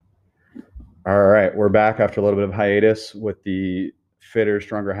All right, we're back after a little bit of hiatus with the Fitter,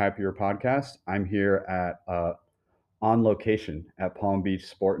 Stronger, Happier podcast. I'm here at on location at Palm Beach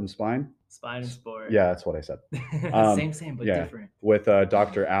Sport and Spine. Spine and sport. Yeah, that's what I said. Um, Same, but yeah, different. with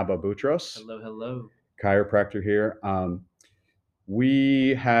Dr. Abba Boutros, Hello, hello. chiropractor here.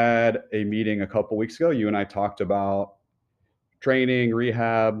 We had a meeting a couple weeks ago. You and I talked about training,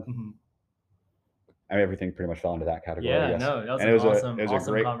 rehab. Mhm. I mean, everything pretty much fell into that category, I Yeah, guess. no, that was And an it was a awesome, it was a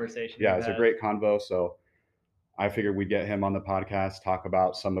awesome great conversation yeah, you it was a had. great convo. So I figured we'd get him on the podcast, talk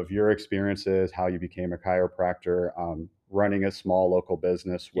about some of your experiences, how you became a chiropractor, running a small local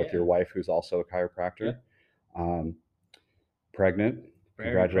business with your Yeah. wife, who's also a chiropractor, Yep. um, pregnant.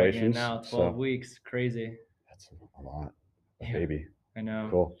 Very pregnant Congratulations. now, 12 So weeks. Crazy. that's a lot, a Yeah, baby. I know.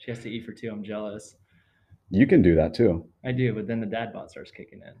 Cool. She has to eat for two. I'm jealous. You can do that too. I do, but then the dad bod starts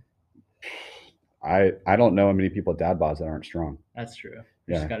kicking in. I don't know many people with dad bods that aren't strong. That's true.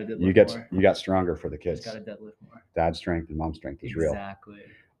 You just Yeah, got to deadlift more. you got stronger for the Just got kids. to deadlift more. Dad strength and mom strength is real. Exactly.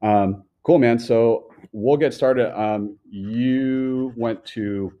 Cool, man. So we'll get started. You went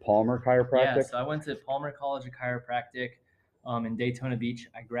to Palmer Yeah, Chiropractic. so I went to Palmer College of Chiropractic in Daytona Beach.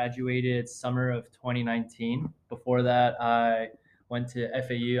 I graduated summer of 2019. Before that, I went to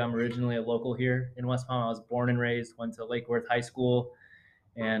FAU. I'm originally a local here in West Palm. I was born and raised, went to Lake Worth High School.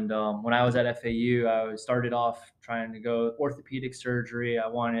 And when I was at FAU, I started off trying to go orthopedic surgery. I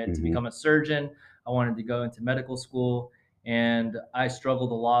wanted to Mm-hmm. become a surgeon. I wanted to go into medical school. And I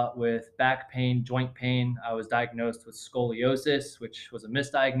struggled a lot with back pain, joint pain. I was diagnosed with scoliosis, which was a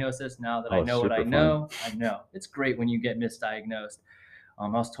misdiagnosis. Now that I Oh, know what super fun. I know. It's great when you get misdiagnosed. I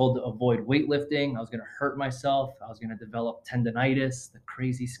was told to avoid weightlifting. I was going to hurt myself. I was going to develop tendonitis, the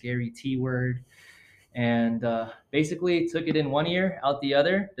crazy, scary T word. And basically took it in one ear, out the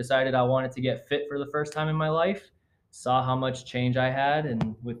other. Decided I wanted to get fit for the first time in my life. Saw how much change I had,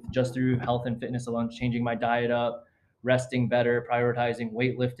 and with just through health and fitness alone, changing my diet up, resting better, prioritizing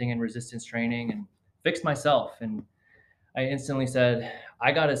weightlifting and resistance training, and fixed myself. And I instantly said,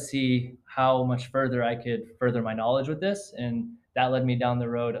 I got to see how much further I could further my knowledge with this. And that led me down the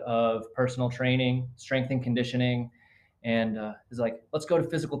road of personal training, strength and conditioning. And it's like, let's go to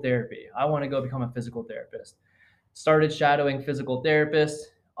physical therapy. I want to go become a physical therapist. Started shadowing physical therapists.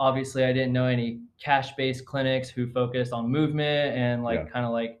 Obviously, I didn't know any cash based clinics who focused on movement and Yeah. like kind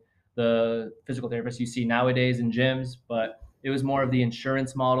of like the physical therapists you see nowadays in gyms. But it was more of the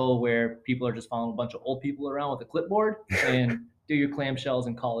insurance model where people are just following a bunch of old people around with a clipboard saying, do your clamshells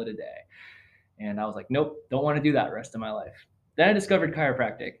and call it a day. And I was like, nope, don't want to do that the rest of my life. Then I discovered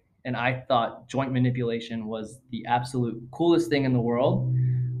chiropractic, and I thought joint manipulation was the absolute coolest thing in the world.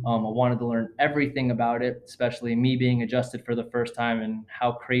 I wanted to learn everything about it, especially me being adjusted for the first time and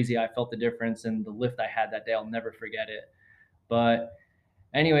how crazy I felt the difference and the lift I had that day. I'll never forget it. But,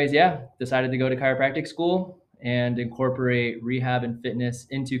 anyways, yeah, decided to go to chiropractic school and incorporate rehab and fitness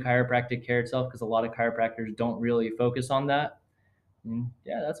into chiropractic care itself because a lot of chiropractors don't really focus on that. And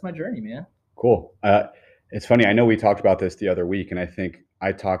yeah, that's my journey, man. Cool. It's funny. I know we talked about this the other week, and I think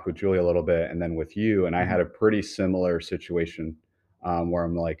I talked with Julie a little bit, and then with you, and I had a pretty similar situation where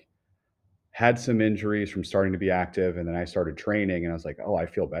I'm like, had some injuries from starting to be active, and then I started training, and I was like, oh, I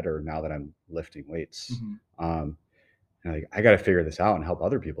feel better now that I'm lifting weights. Mm-hmm. And like, I got to figure this out and help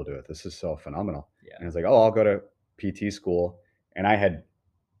other people do it. This is so phenomenal. Yeah. And I was like, oh, I'll go to PT school, and I had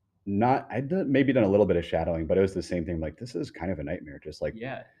not, maybe done a little bit of shadowing, but it was the same thing. Like, this is kind of a nightmare. Just like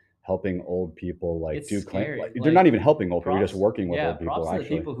Yeah. helping old people, like It's do claim, scary. like, they're not even helping old people. You're Props, just working with yeah, old people. props to the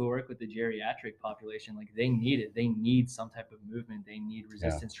Actually, people who work with the geriatric population. Like they need it. They need some type of movement. They need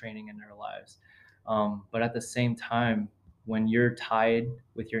resistance training in their lives. But at the same time, when you're tied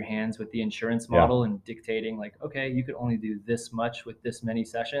with your hands with the insurance model and dictating like, okay, you could only do this much with this many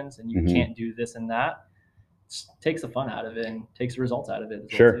sessions and you can't do this and that, it takes the fun out of it and takes the results out of it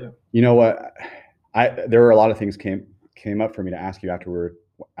as well too. You know what? There were a lot of things came up for me to ask you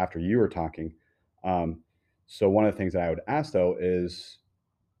after you were talking. So one of the things that I would ask though is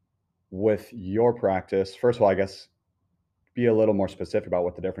with your practice, first of all, I guess be a little more specific about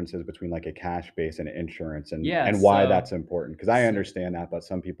what the difference is between like a cash base and insurance Yeah, and why so that's important. Because I understand that, but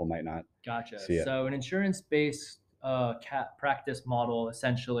some people might not gotcha. see it. So an insurance-based practice model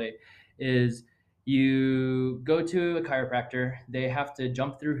essentially is you go to a chiropractor. They have to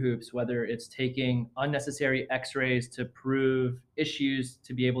jump through hoops, whether it's taking unnecessary X-rays to prove issues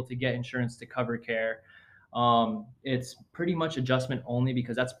to be able to get insurance to cover care. It's pretty much adjustment only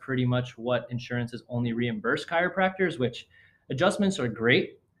because that's pretty much what insurance is only reimburse chiropractors. Which adjustments are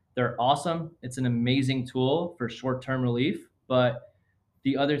great. They're awesome. It's an amazing tool for short-term relief, but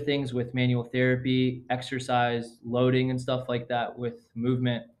the other things with manual therapy, exercise, loading, and stuff like that with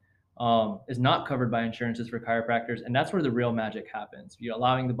movement, is not covered by insurances for chiropractors, and that's where the real magic happens. You're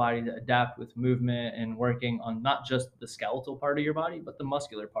allowing the body to adapt with movement and working on not just the skeletal part of your body, but the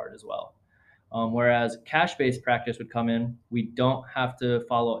muscular part as well. Whereas cash-based practice would come in, we don't have to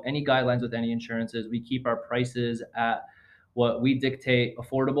follow any guidelines with any insurances. We keep our prices at what we dictate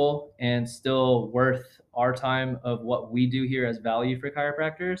affordable and still worth our time of what we do here as value for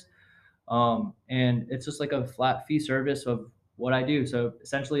chiropractors. And it's just like a flat fee service of what I do. So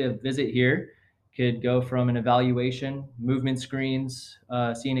essentially, a visit here could go from an evaluation, movement screens,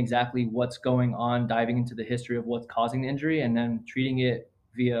 seeing exactly what's going on, diving into the history of what's causing the injury, and then treating it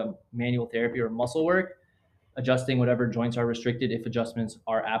via manual therapy or muscle work, adjusting whatever joints are restricted if adjustments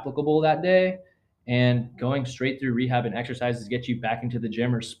are applicable that day, and going straight through rehab and exercises to get you back into the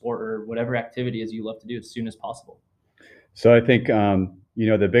gym or sport or whatever activity is you love to do as soon as possible. So I think,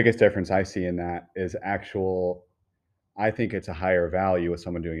 the biggest difference I see in that is actual. I think it's a higher value with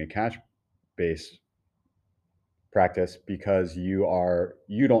someone doing a cash based practice because you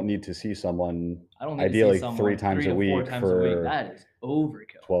don't need to see someone I don't need to see ideally three someone times three a to four week times a week. for That is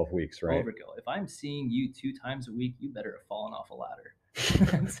overkill. 12 weeks, right? Overkill. If I'm seeing you 2 times a week, you better have fallen off a ladder.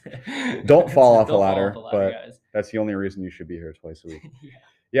 Don't fall off a Don't fall off a ladder, ladder, but guys. that's the only reason you should be here twice a week. Yeah.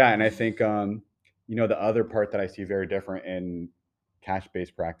 Yeah, and I think the other part that I see very different in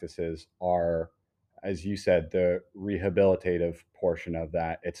cash-based practices are, as you said, the rehabilitative portion of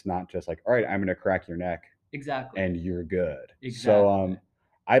that. It's not just like, all right, I'm going to crack your neck Exactly. and you're good. So Exactly.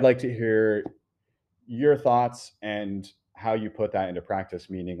 I'd like to hear your thoughts and how you put that into practice.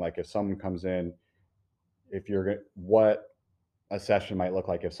 Meaning, like, if someone comes in, if you're what a session might look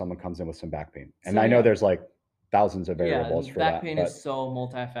like if someone comes in with some back pain. And So I know yeah, there's like thousands of yeah, variables for back that, pain but is so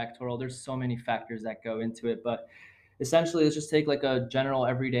multifactorial. There's so many factors that go into it, but essentially, let's just take like a general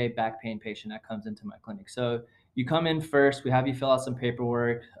everyday back pain patient that comes into my clinic. So you come in first, we have you fill out some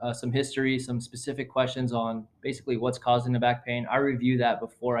paperwork, some history, some specific questions on basically what's causing the back pain. I review that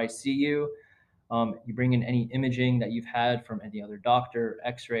before I see you. You bring in any imaging that you've had from any other doctor,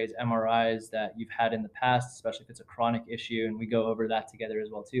 x-rays, MRIs that you've had in the past, especially if it's a chronic issue, and we go over that together as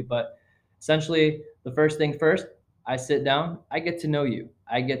well too. But essentially, the first thing first, I sit down, I get to know you.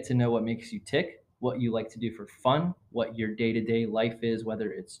 I get to know what makes you tick, what you like to do for fun, what your day-to-day life is,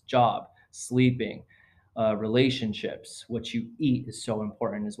 whether it's job, sleeping, relationships, what you eat is so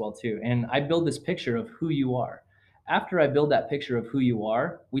important as well too. And I build this picture of who you are. After I build that picture of who you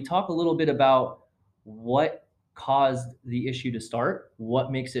are, we talk a little bit about what caused the issue to start,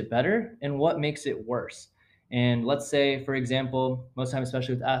 what makes it better, and what makes it worse. And let's say, for example, most times,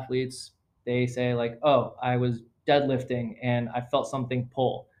 especially with athletes, they say, like, oh, I was deadlifting and I felt something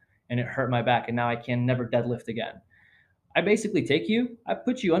pull and it hurt my back, and now I can never deadlift again. I basically take you, I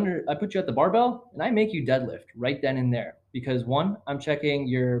put you at the barbell, and I make you deadlift right then and there. Because one, I'm checking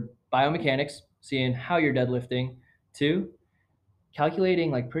your biomechanics, seeing how you're deadlifting. Two, calculating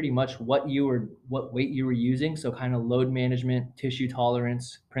like pretty much what weight you were using, so kind of load management, tissue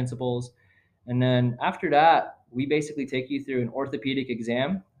tolerance principles. And then after that, we basically take you through an orthopedic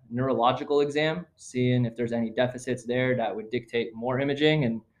exam, neurological exam, seeing if there's any deficits there that would dictate more imaging,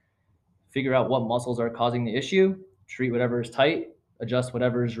 and figure out what muscles are causing the issue, treat whatever is tight, adjust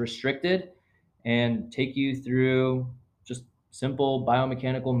whatever is restricted, and take you through just simple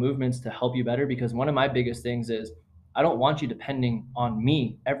biomechanical movements to help you better. Because one of my biggest things is I don't want you depending on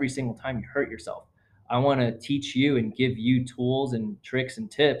me every single time you hurt yourself. I want to teach you and give you tools and tricks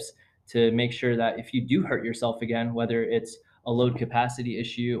and tips to make sure that if you do hurt yourself again, whether it's a load capacity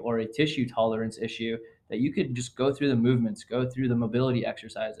issue or a tissue tolerance issue, that you could just go through the movements, go through the mobility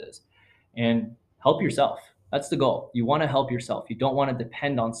exercises, and help yourself. That's the goal. You want to help yourself. You don't want to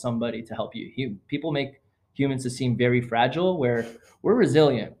depend on somebody to help you. People make humans to seem very fragile, where we're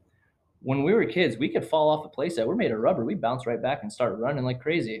resilient. When we were kids, we could fall off a playset. We're made of rubber. We bounce right back and start running like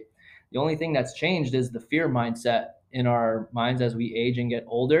crazy. The only thing that's changed is the fear mindset in our minds as we age and get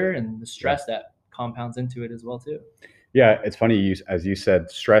older, and the yeah. stress that compounds into it as well too. Yeah, it's funny, as you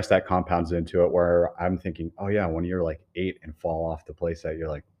said, stress that compounds into it, where I'm thinking, oh yeah, when you're like 8 and fall off the playset, you're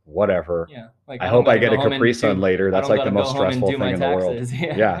like, whatever. Yeah, like I I don't hope I gotta get go a home Capri and Sun do. later. I That's don't like the gotta go most home and stressful do my thing in the world. taxes.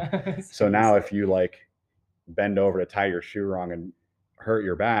 Yeah. Yeah. So now if you like bend over to tie your shoe wrong and hurt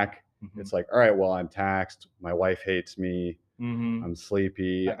your back, Mhm. it's like, all right, well, I'm taxed. My wife hates me. Mhm. I'm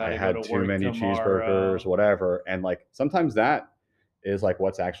sleepy. I I gotta go to had too work many cheeseburgers, tomorrow. whatever. And like sometimes that is like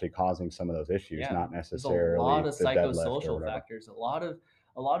what's actually causing some of those issues, Yeah, not there's a lot necessarily of the deadlift or psychosocial whatever. factors. A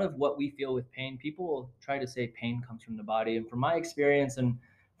lot of what we feel with pain, people will try to say pain comes from the body. And from my experience and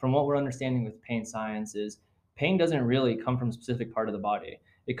from what we're understanding with pain science is pain doesn't really come from a specific part of the body.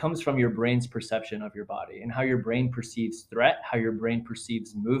 it comes from your brain's perception of your body and how your brain perceives threat, how your brain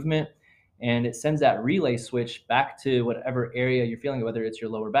perceives movement. And it sends that relay switch back to whatever area you're feeling, whether it's your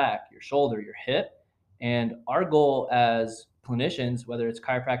lower back, your shoulder, your hip. And our goal as clinicians, whether it's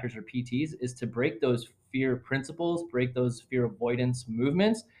chiropractors or PTs, is to break those fear principles, break those fear avoidance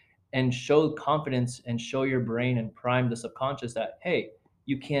movements, and show confidence and show your brain and prime the subconscious that, hey,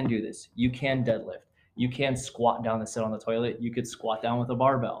 you can do this. You can deadlift. You can squat down and sit on the toilet. You could squat down with a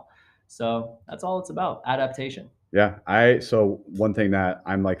barbell. So that's all it's about, adaptation. Yeah. So one thing that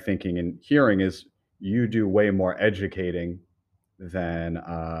I'm like thinking and hearing is you do way more educating than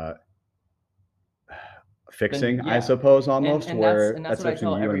Then fixing, I yeah, suppose, and almost, and that's where and that's that's what I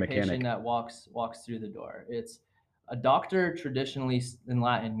between tell you and a every patient mechanic. that walks through the door. It's a doctor traditionally in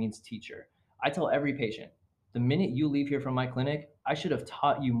Latin means teacher. I tell every patient, the minute you leave here from my clinic, I should have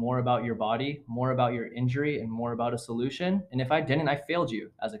taught you more about your body, more about your injury, and more about a solution. And if I didn't, I failed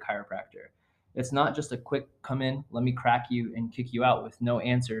you as a chiropractor. It's not just a quick come in, let me crack you and kick you out with no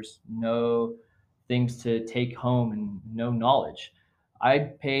answers, no things to take home, and no knowledge. I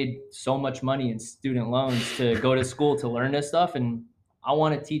paid so much money in student loans to go to school to learn this stuff, and I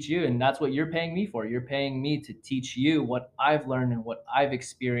want to teach you, and that's what you're paying me for. You're paying me to teach you what I've learned and what I've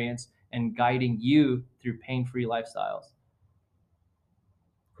experienced and guiding you through pain-free lifestyles.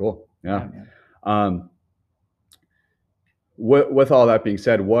 Cool. Yeah, Yeah. man. Um, with all that being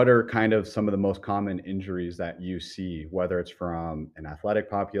said, what are kind of some of the most common injuries that you see, whether it's from an athletic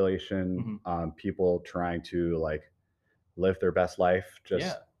population, Mhm. people trying to like live their best life, just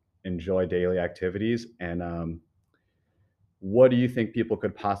Yeah. enjoy daily activities, and what do you think people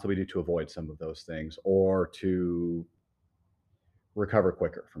could possibly do to avoid some of those things or to recover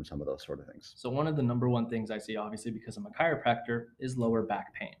quicker from some of those sort of things? So one of the number one things I see, obviously, because I'm a chiropractor, is lower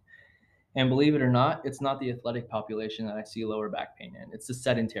back pain. And believe it or not, it's not the athletic population that I see lower back pain in. It's the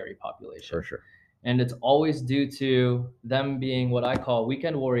sedentary For population. sure. And it's always due to them being what I call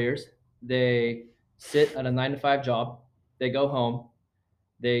weekend warriors. They sit at a 9 to 5 job, they go home,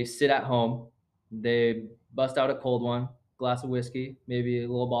 they sit at home, they bust out a cold one, glass of whiskey, maybe a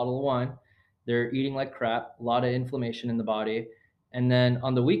little bottle of wine. They're eating like crap, a lot of inflammation in the body. And then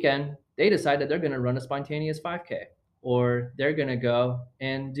on the weekend, they decide that they're going to run a spontaneous 5K or they're going to go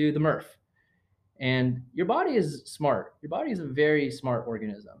and do the Murph. And your body is smart. Your body is a very smart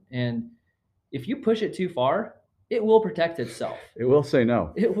organism. And if you push it too far, it will protect itself. It will say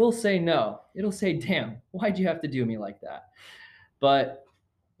no. It will say no. It'll say, damn, why'd you have to do me like that? But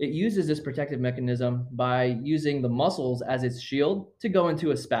it uses this protective mechanism by using the muscles as its shield to go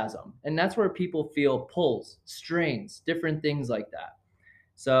into a spasm. And that's where people feel pulls, strains, different things like that.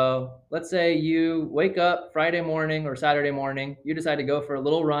 So let's say you wake up Friday morning or Saturday morning, you decide to go for a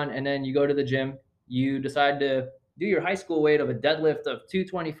little run, and then you go to the gym. You decide to do your high school weight of a deadlift of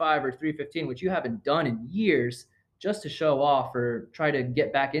 225 or 315, which you haven't done in years, just to show off or try to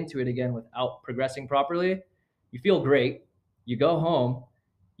get back into it again without progressing properly. You feel great. You go home,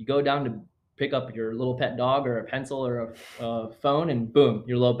 you go down to pick up your little pet dog or a pencil or a phone, and boom,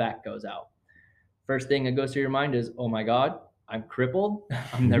 your low back goes out. First thing that goes through your mind is, oh my God, I'm crippled.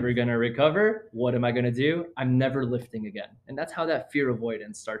 I'm never going to recover. What am I going to do? I'm never lifting again. And that's how that fear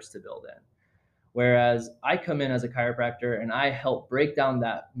avoidance starts to build in. Whereas I come in as a chiropractor and I help break down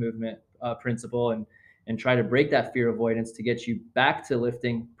that movement principle and try to break that fear avoidance to get you back to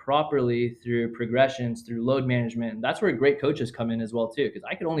lifting properly through progressions, through load management. And that's where great coaches come in as well too, because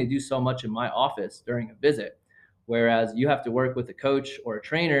I can only do so much in my office during a visit, whereas you have to work with a coach or a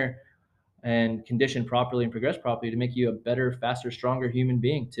trainer and condition properly and progress properly to make you a better, faster, stronger human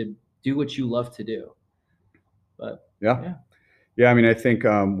being to do what you love to do. But Yeah. yeah. Yeah. I mean, I think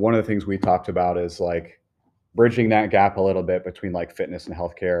one of the things we talked about is like bridging that gap a little bit between like fitness and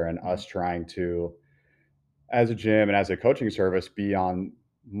healthcare and Mhm. us trying to, as a gym and as a coaching service, be on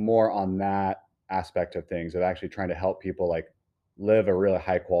more on that aspect of things of actually trying to help people like live a really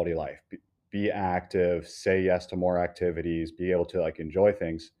high quality life, be active, say yes to more activities, be able to like enjoy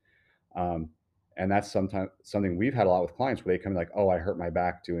things. Um, and that's sometimes something we've had a lot with clients where they come like, oh, I hurt my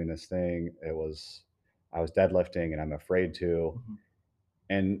back doing this thing. I was deadlifting and I'm afraid to. Mhm.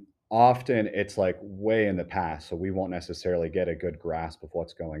 And often it's like way in the past. So we won't necessarily get a good grasp of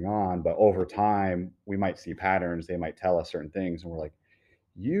what's going on. But over time, we might see patterns. They might tell us certain things. And we're like,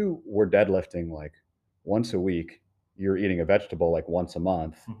 you were deadlifting like once a week. You're eating a vegetable like once a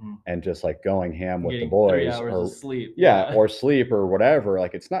month Mhm. and just like going ham I'm with the getting 3 boys hours of or, sleep. yeah, Yeah. or sleep or whatever.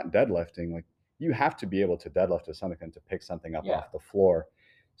 Like it's not deadlifting. Like you have to be able to deadlift to some extent to pick something up Yeah. off the floor.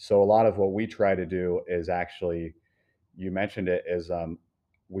 So a lot of what we try to do is actually, you mentioned it, is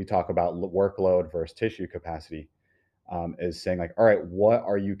we talk about workload versus tissue capacity. is saying like, all right, what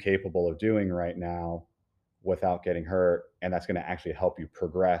are you capable of doing right now without getting hurt? And that's going to actually help you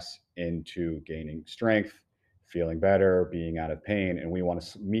progress into gaining strength, feeling better, being out of pain. And we want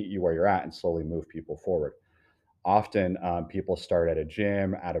to meet you where you're at and slowly move people forward. Often people start at a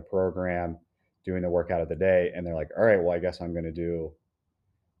gym, at a program, doing the workout of the day, and they're like, all right, well, I guess I'm going to do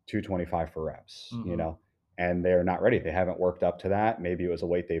 225 for reps, Hmm. and they're not ready. They haven't worked up to that. Maybe it was a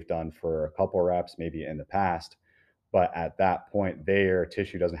weight they've done for a couple reps, maybe in the past. But at that point, their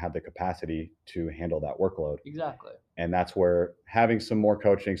tissue doesn't have the capacity to handle that workload. Exactly. And that's where having some more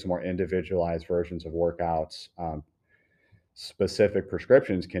coaching, some more individualized versions of workouts, specific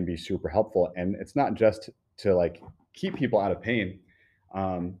prescriptions can be super helpful. And it's not just to like keep people out of pain.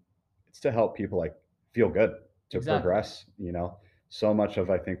 Um, it's to help people like feel good, to Exactly. progress, So much of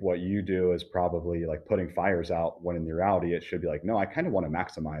I think what you do is probably like putting fires out when in reality it should be like, no, I kind of want to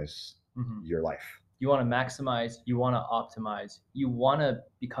maximize Hmm. your life. You want to maximize, you want to optimize, you want to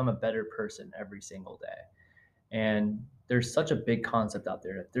become a better person every single day. And there's such a big concept out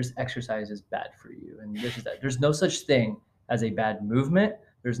there that there's exercise is bad for you. And this is that. There's no such thing as a bad movement.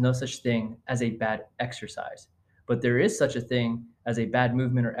 There's no such thing as a bad exercise. But there is such a thing as a bad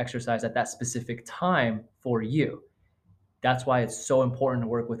movement or exercise at that specific time for you. That's why it's so important to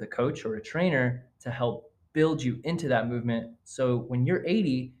work with a coach or a trainer to help build you into that movement. So when you're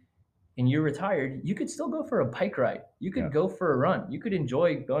 80 and you're retired, you could still go for a bike ride. You Yeah. could go for a run. You could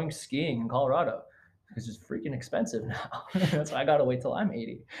enjoy going skiing in Colorado because it's freaking expensive now. That's why I gotta wait till I'm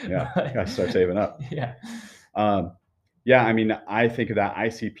 80. Yeah. But Gotta start saving up. yeah. Um, yeah, I mean, I think of that. I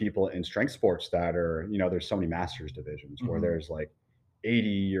see people in strength sports that are, there's so many masters divisions where Hmm. there's like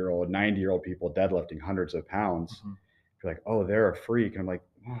 80-year-old, 90-year-old people deadlifting hundreds of pounds. Hmm. You're like, oh, they're a freak. And I'm like,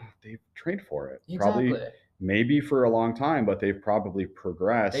 oh, they've trained for it. Probably Exactly. maybe for a long time, but they've probably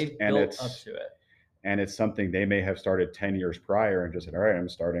progressed. They've And built up it's to it. something they may have started 10 years prior and just said, all right, I'm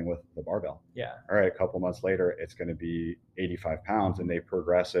starting with the barbell. Yeah. All right, a couple months later, it's going to be 85 pounds, and Hmm. they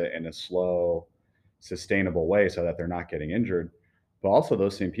progress it in a slow, sustainable way so that they're not getting injured. But also,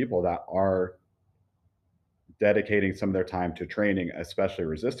 those same people that are dedicating some of their time to training, especially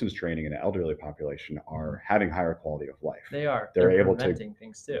resistance training in the elderly population, Hmm. are having higher quality of life. They are. They're They're able to preventing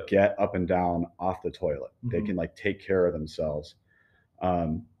things too. get up and down off the toilet. They Hmm. can like take care of themselves.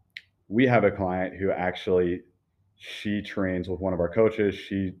 Um, we have a client who actually she trains with one of our coaches.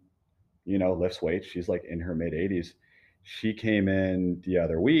 She, lifts weights. She's like in her mid 80s. She came in the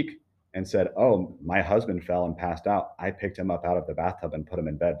other week and said, "Oh, my husband fell and passed out. I picked him up out of the bathtub and put him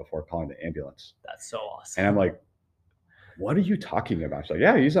in bed before calling the ambulance." That's so And I'm awesome. like, "What are you talking about?" She's like,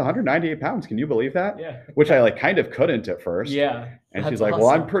 "Yeah, he's 198 pounds. Can you believe that?" Yeah. Which I like kind of couldn't at first. Yeah. And she's That's like, "Well,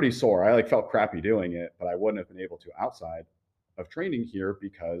 I'm awesome. pretty sore. I like felt crappy doing it, but I wouldn't have been able to outside of training here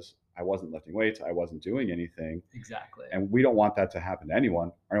because I wasn't lifting weights. I wasn't doing anything." Exactly. And we don't want that to happen to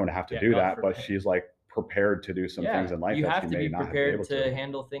anyone. I don't want to have to Yeah. do God that, but forbid. she's like prepared to do some things Yeah, in life you that she have to may be not have been prepared able to. to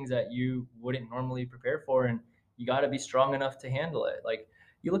handle things that you wouldn't normally prepare for, and you got to be strong enough to handle it. Like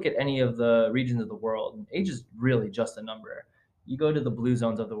you look at any of the regions of the world, and age is really just a number. You go to the blue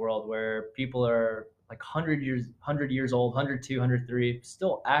zones of the world where people are like 100 years old, 102, 103,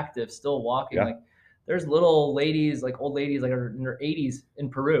 still active, still walking. Yeah. Like there's little ladies, like old ladies, like in their 80s in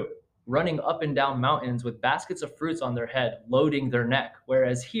Peru, running up and down mountains with baskets of fruits on their head, loading their neck.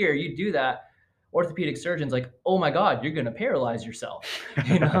 Whereas here, you do that, orthopedic surgeons like, oh my god, you're going to paralyze yourself.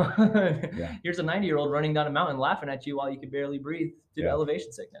 Yeah. Here's a 90-year-old running down a mountain laughing at you while you can barely breathe due to Yeah.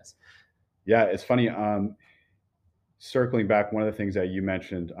 elevation sickness. Yeah. It's funny. Circling back, one of the things that you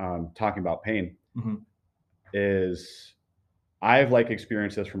mentioned, talking about pain, Hmm. is I've like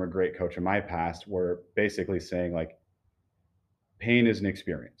experienced this from a great coach in my past where basically saying like pain is an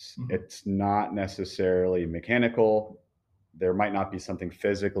experience. Hmm. It's not necessarily mechanical. There might not be something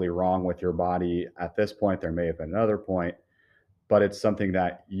physically wrong with your body at this point. There may have been another point, but it's something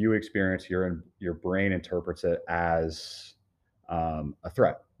that you experience. Your brain interprets it as a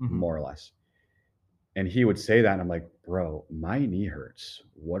threat, Hmm. more or less. And he would say that, and I'm like, bro, my knee hurts.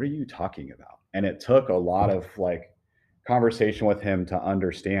 What are you talking about? And it took a lot of like conversation with him to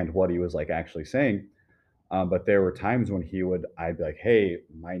understand what he was like actually saying. But there were times when I'd be like, hey,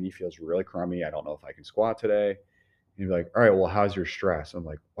 my knee feels really crummy. I don't know if I can squat today. He'd be like, all right, well, how's your stress? I'm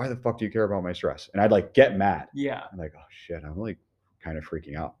like, why the fuck do you care about my stress? And I'd like get mad. Yeah. I'm like, oh shit, I'm like kind of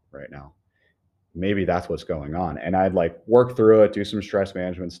freaking out right now. Maybe that's what's going on. And I'd like work through it, do some stress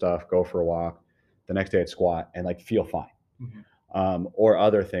management stuff, go for a walk. The next day I'd squat and like feel fine. Hmm. Or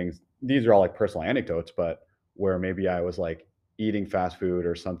other things. These are all like personal anecdotes, but where maybe I was like eating fast food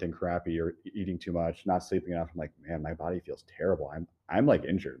or something crappy or eating too much, not sleeping enough. I'm like, man, my body feels terrible. I'm like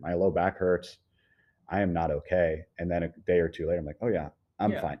injured. My low back hurts. I am not okay. And then a day or two later, I'm like, oh yeah,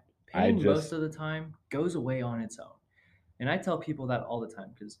 I'm Yeah. fine. I Pain most just, of the time goes away on its own. And I tell people that all the time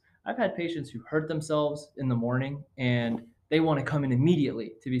because I've had patients who hurt themselves in the morning and they want to come in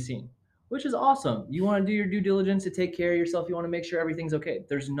immediately to be seen, which is awesome. You want to do your due diligence to take care of yourself. You want to make sure everything's okay.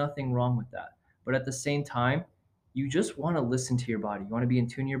 There's nothing wrong with that. But at the same time, you just want to listen to your body. You want to be in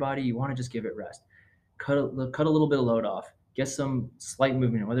tune to your body. You want to just give it rest. Cut a little bit of load off. Get some slight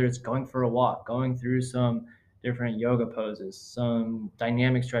movement, whether it's going for a walk, going through some different yoga poses, some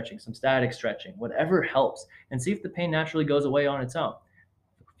dynamic stretching, some static stretching, whatever helps, and see if the pain naturally goes away on its own.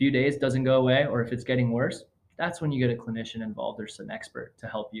 If a few days doesn't go away, or if it's getting worse, that's when you get a clinician involved or an expert to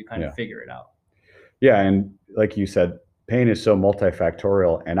help you kind of yeah. figure it out. Yeah. And like you said, pain is so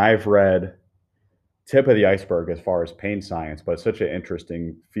multifactorial. And I've read tip of the iceberg as far as pain science, but it's such an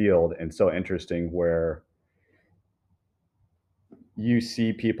interesting field and so interesting where you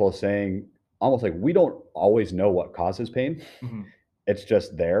see people saying almost like we don't always know what causes pain. Mm-hmm. It's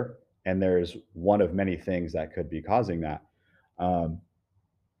just there. And there's one of many things that could be causing that. Um,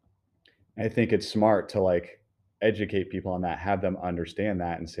 I think it's smart to like educate people on that, have them understand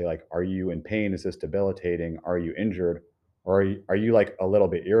that and say like, are you in pain? Is this debilitating? Are you injured? Or are you like a little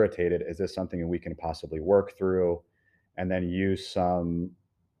bit irritated? Is this something that we can possibly work through? And then use some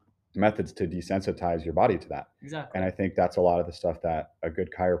methods to desensitize your body to that. And Exactly. I think that's a lot of the stuff that a good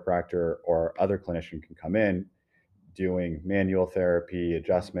chiropractor or other clinician can come in doing manual therapy,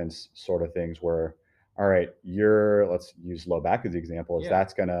 adjustments, sort of things where, all right, let's use low back as the example, is Yeah,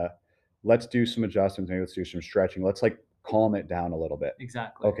 that's gonna, let's do some adjustments, maybe let's do some stretching. Let's like calm it down a little bit.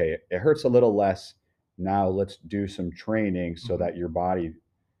 exactly. Okay, it hurts a little less. Now let's do some training so Mm-hmm. that your body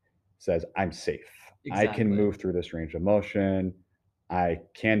says, I'm safe. I can Exactly. move through this range of motion. I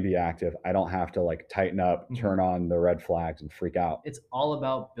can be active. I don't have to like tighten up, Mm-hmm. turn on the red flags and freak out. It's all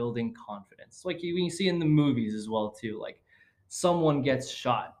about building confidence. Like you see in the movies as well too. Like someone gets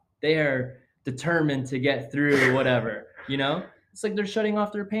shot, they are determined to get through whatever. It's like they're shutting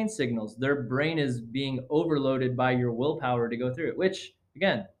off their pain signals. Their brain is being overloaded by your willpower to go through it. Which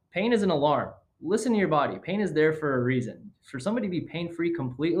again, pain is an alarm. Listen to your body. Pain is there for a reason. For somebody to be pain free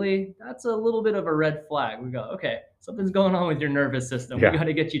completely, that's a little bit of a red flag. We go, okay, something's going on with your nervous system. We Yeah. got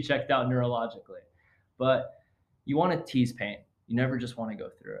to get you checked out neurologically. But you want to tease pain. You never just want to go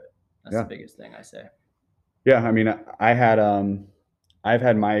through it. That's the Yeah. biggest thing I say. Yeah. I mean, I've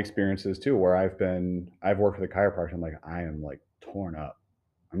had my experiences too where I've worked with a chiropractor. I'm like, I am like torn up.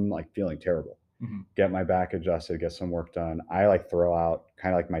 I'm like feeling terrible. Mm-hmm. Get my back adjusted, get some work done. I like throw out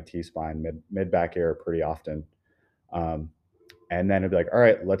kind of like my T spine, mid back area pretty often. Um, and then it'd be like, all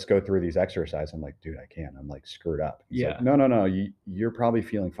right, let's go through these exercises. I'm like, dude, I can't. I'm like screwed up. He's like, Yeah. no, no, no. You're probably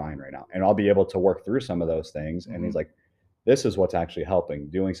feeling fine right now. And I'll be able to work through some of those things. And he's Mm-hmm. like, this is what's actually helping.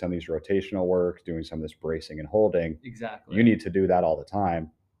 Doing some of these rotational work, doing some of this bracing and holding. Exactly. You need to do that all the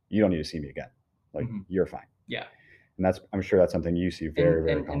time. You don't need to see me again. Like Mm-hmm. you're fine. Yeah. And I'm sure that's something you see very,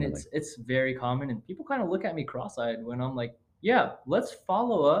 very And commonly. it's very common, and people kind of look at me cross-eyed when I'm like, yeah, let's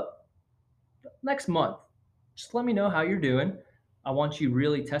follow up next month. Just let me know how you're doing. I want you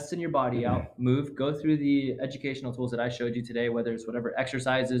really testing your body out, move, go through the educational tools that I showed you today, whether it's whatever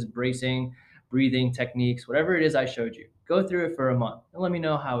exercises, bracing, breathing techniques, whatever it is I showed you. Go through it for a month and let me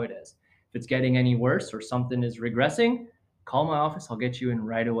know how it is. If it's getting any worse or something is regressing, call my office. I'll get you in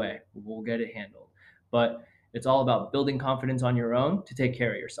right away. We'll get it handled. But it's all about building confidence on your own to take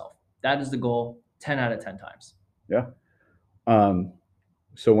care of yourself. That is the goal 10 out of 10 times. Yeah.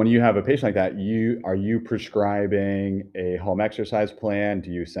 So when you have a patient like that, are you prescribing a home exercise plan? Do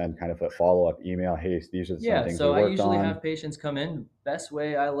you send kind of a follow-up email? Hey, these are some Yeah, things we so I worked usually on. have patients come in. Best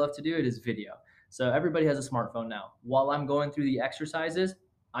way I love to do it is video. So everybody has a smartphone now. While I'm going through the exercises,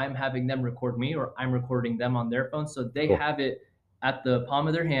 I'm having them record me or I'm recording them on their phone. So they Cool. have it at the palm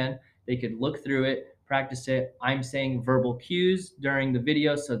of their hand. They could look through it, practice it. I'm saying verbal cues during the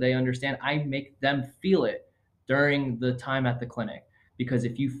video so they understand. I make them feel it during the time at the clinic. Because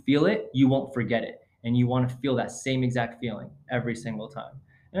if you feel it, you won't forget it. And you want to feel that same exact feeling every single time.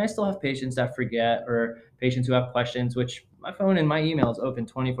 And I still have patients that forget or patients who have questions, which my phone and my email is open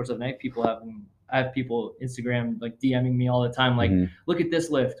 24/7. I have people Instagram like DMing me all the time, like, Mhm. look at this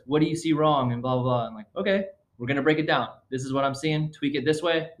lift. What do you see wrong? And blah, blah, blah. I'm like, okay, we're going to break it down. This is what I'm seeing. Tweak it this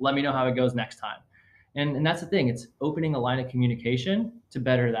way. Let me know how it goes next time. And that's the thing. It's opening a line of communication to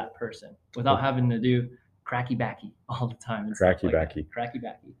better that person without Cool. having to do cracky backy all the time and stuff Cracky like that. backy. Cracky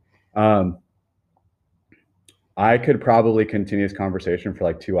backy. Um, I could probably continue this conversation for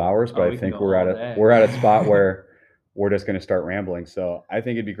like 2 hours, but Oh, I we can think go all we're at a spot day. where we're just gonna start rambling. So I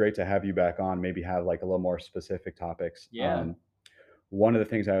think it'd be great to have you back on, maybe have like a little more specific topics. Yeah. one of the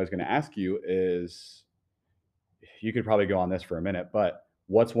things I was going to ask you is, you could probably go on this for a minute, but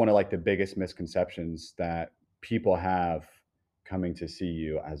what's one of like the biggest misconceptions that people have coming to see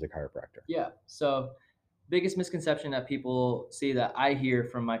you as a chiropractor? Yeah. So biggest misconception that people see that I hear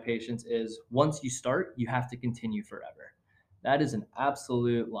from my patients is once you start, you have to continue forever. That is an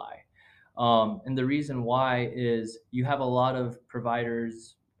absolute lie. And the reason why is you have a lot of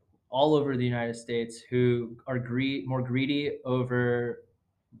providers all over the United States who are more greedy over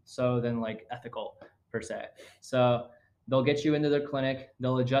than like ethical per se. So they'll get you into their clinic,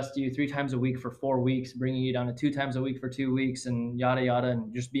 they'll adjust you 3 times a week for 4 weeks, bringing you down to 2 times a week for 2 weeks, and yada yada,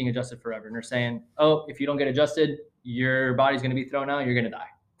 and just being adjusted forever. And they're saying, oh, if you don't get adjusted, your body's going to be thrown out, you're going to die.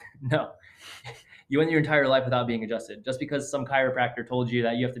 No. You went your entire life without being adjusted. Just because some chiropractor told you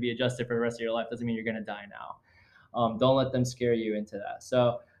that you have to be adjusted for the rest of your life doesn't mean you're going to die now. Don't let them scare you into that.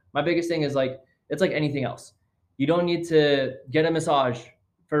 So my biggest thing is like, it's like anything else. You don't need to get a massage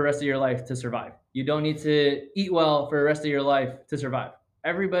for the rest of your life to survive. You don't need to eat well for the rest of your life to survive.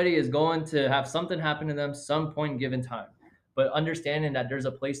 Everybody is going to have something happen to them some point given time. But understanding that there's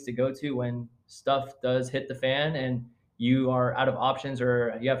a place to go to when stuff does hit the fan and you are out of options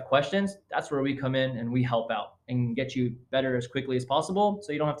or you have questions, that's where we come in and we help out and get you better as quickly as possible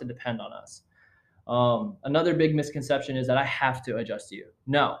so you don't have to depend on us. Another big misconception is that I have to adjust you.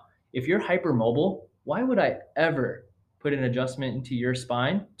 No, if you're hypermobile, why would I ever put an adjustment into your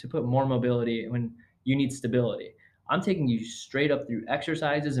spine to put more mobility when you need stability? I'm taking you straight up through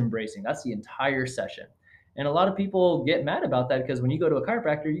exercises and bracing. That's the entire session. And a lot of people get mad about that because when you go to a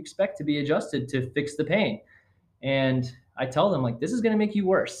chiropractor, you expect to be adjusted to fix the pain. And I tell them, like, this is going to make you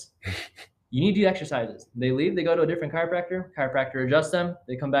worse. You need to do exercises. They leave, they go to a different chiropractor adjusts them.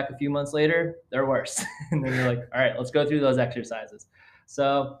 They come back a few months later, they're worse. And then you're like, all right, let's go through those exercises.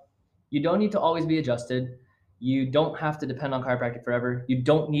 So you don't need to always be adjusted. You don't have to depend on chiropractic forever. You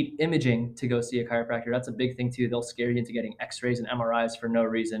don't need imaging to go see a chiropractor. That's a big thing too. They'll scare you into getting x-rays and MRIs for no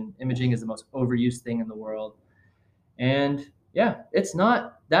reason. Imaging is the most overused thing in the world. And yeah, it's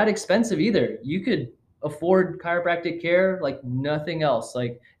not that expensive either. You could afford chiropractic care like nothing else.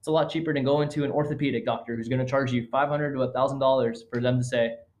 Like it's a lot cheaper than going to an orthopedic doctor who's going to charge you $500 to $1,000 for them to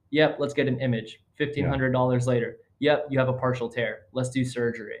say, "Yep, let's get an image." $1,500 later, "Yep, you have a partial tear. Let's do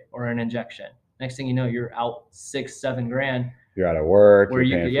surgery or an injection." Next thing you know, you're out 6-7 grand. You're out of work, Where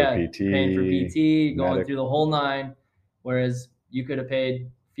you're you paying could, for PT, paying for PT, going medic. through the whole nine, whereas you could have paid a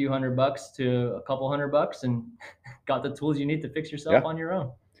few $100 to a couple $100 and got the tools you need to fix yourself on your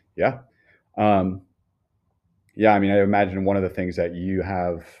own. Yeah. Yeah, I mean, I imagine one of the things that you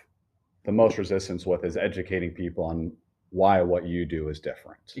have the most resistance with is educating people on why what you do is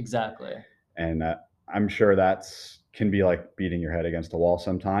different. Exactly. And I'm sure that's can be like beating your head against a wall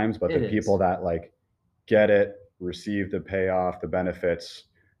sometimes, but the people that like get it, receive the payoff, the benefits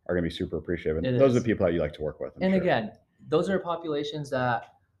are going to be super appreciative. And those are the people that you like to work with. And again, those are populations that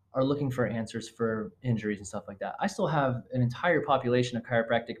are looking for answers for injuries and stuff like that. I still have an entire population of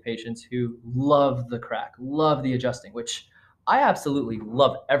chiropractic patients who love the crack, love the adjusting, which I absolutely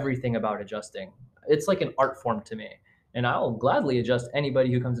love everything about adjusting. It's like an art form to me. And I'll gladly adjust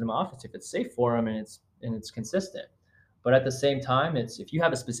anybody who comes into my office if it's safe for them and it's consistent. But at the same time, it's if you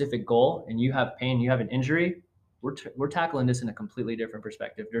have a specific goal and you have pain, you have an injury, we're tackling this in a completely different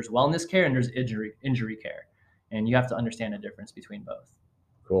perspective. There's wellness care and there's injury care, and you have to understand the difference between both.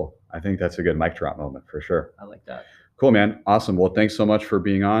 Cool. I think that's a good mic drop moment for sure. I like that. Cool, man. Awesome. Well, thanks so much for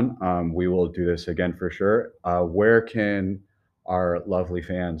being on. We will do this again for sure. Where can our lovely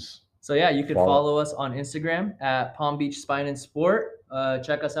fans? So yeah, you can follow us on Instagram at Palm Beach Spine and Sport.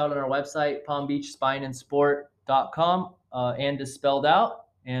 Check us out on our website, palmbeachspineandsport.com, and is spelled out.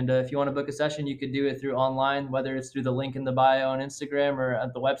 And if you want to book a session, you could do it through online, whether it's through the link in the bio on Instagram or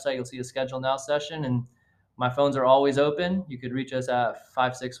at the website. You'll see a schedule now session. And my phones are always open. You could reach us at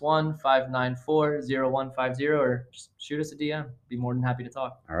 561-594-0150 or just shoot us a DM. Be more than happy to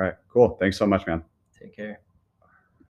talk. All right. Cool. Thanks so much, man. Take care.